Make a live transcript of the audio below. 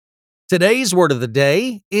Today's word of the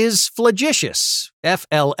day is flagitious.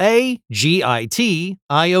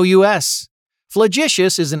 Flagitious.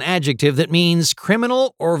 Flagitious is an adjective that means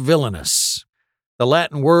criminal or villainous. The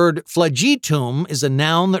Latin word flagitium is a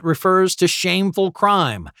noun that refers to shameful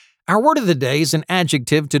crime. Our word of the day is an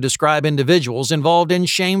adjective to describe individuals involved in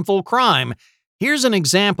shameful crime. Here's an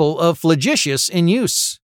example of flagitious in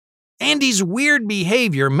use. Andy's weird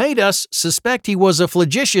behavior made us suspect he was a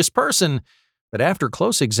flagitious person, but after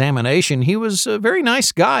close examination, he was a very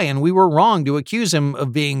nice guy and we were wrong to accuse him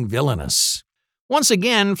of being villainous. Once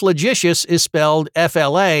again, flagitious is spelled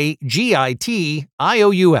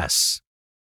Flagitious.